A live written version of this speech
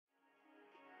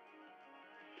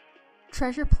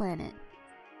Treasure Planet,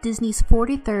 Disney's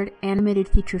 43rd animated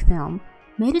feature film,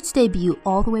 made its debut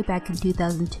all the way back in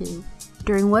 2002,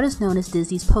 during what is known as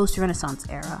Disney's post-Renaissance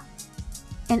era.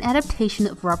 An adaptation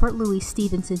of Robert Louis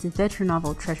Stevenson's adventure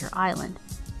novel Treasure Island,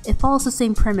 it follows the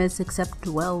same premise except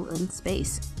well in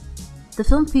space. The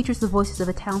film features the voices of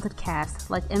a talented cast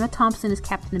like Emma Thompson as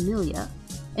Captain Amelia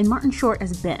and Martin Short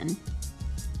as Ben,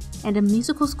 and a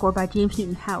musical score by James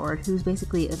Newton Howard, who's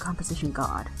basically a composition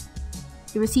god.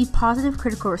 It received positive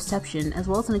critical reception as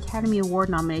well as an Academy Award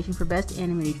nomination for Best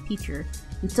Animated Feature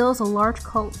and still has a large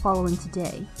cult following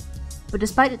today. But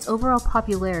despite its overall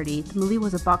popularity, the movie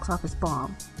was a box office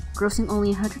bomb, grossing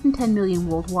only $110 million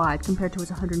worldwide compared to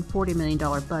its $140 million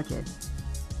budget.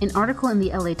 An article in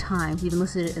the LA Times even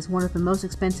listed it as one of the most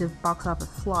expensive box office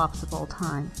flops of all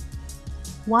time.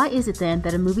 Why is it then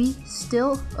that a movie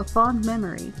still a fond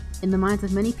memory in the minds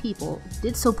of many people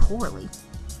did so poorly?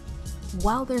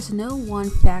 While there's no one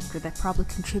factor that probably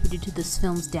contributed to this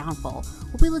film's downfall,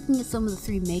 we'll be looking at some of the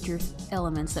three major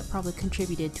elements that probably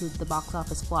contributed to the box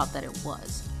office flop that it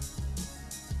was.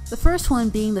 The first one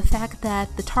being the fact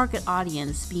that the target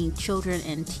audience, being children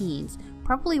and teens,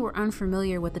 probably were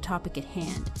unfamiliar with the topic at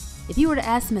hand. If you were to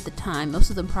ask them at the time, most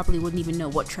of them probably wouldn't even know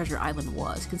what Treasure Island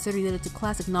was, considering that it's a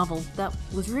classic novel that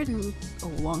was written a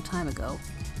long time ago.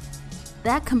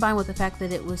 That, combined with the fact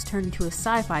that it was turned into a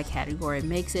sci-fi category,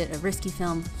 makes it a risky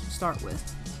film to start with.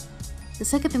 The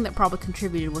second thing that probably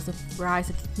contributed was the rise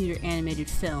of computer animated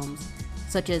films,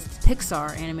 such as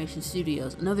Pixar Animation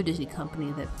Studios, another Disney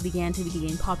company that began to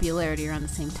gain popularity around the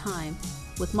same time,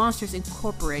 with Monsters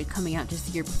Incorporated coming out just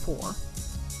the year before.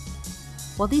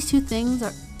 While these two things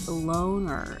alone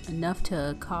are enough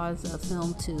to cause a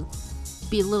film to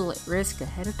be a little at risk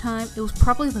ahead of time, it was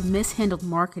probably the mishandled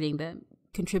marketing that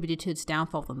contributed to its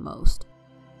downfall the most.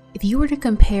 If you were to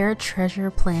compare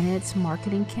Treasure Planet's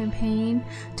marketing campaign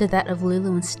to that of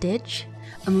Lilo and Stitch,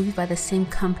 a movie by the same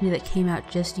company that came out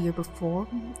just a year before,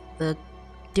 the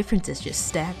difference is just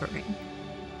staggering.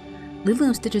 Lilo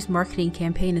and Stitch's marketing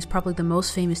campaign is probably the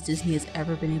most famous Disney has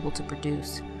ever been able to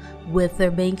produce, with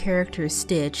their main character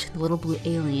Stitch, the little blue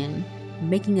alien,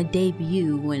 making a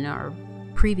debut in our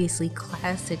previously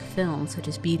classic films such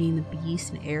as Beauty and the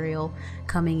Beast and Ariel.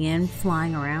 Coming in,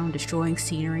 flying around, destroying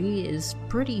scenery is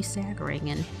pretty staggering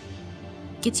and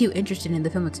gets you interested in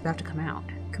the film that's about to come out.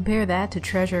 Compare that to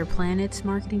Treasure Planet's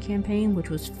marketing campaign,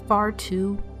 which was far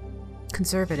too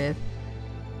conservative.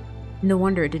 No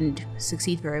wonder it didn't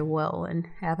succeed very well and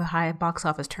have a high box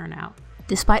office turnout.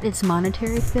 Despite its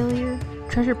monetary failure,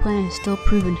 Treasure Planet has still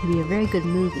proven to be a very good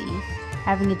movie,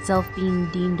 having itself being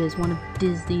deemed as one of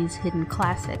Disney's hidden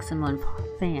classics among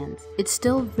fans. It's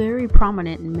still very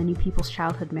prominent in many people's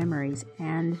childhood memories,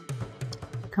 and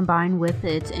combined with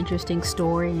its interesting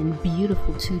story and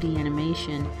beautiful 2D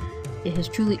animation, it has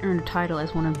truly earned a title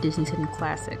as one of Disney's hidden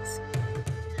classics.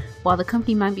 While the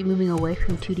company might be moving away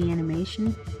from 2D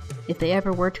animation, if they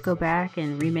ever were to go back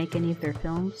and remake any of their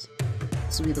films,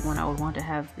 this would be the one I would want to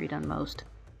have redone most.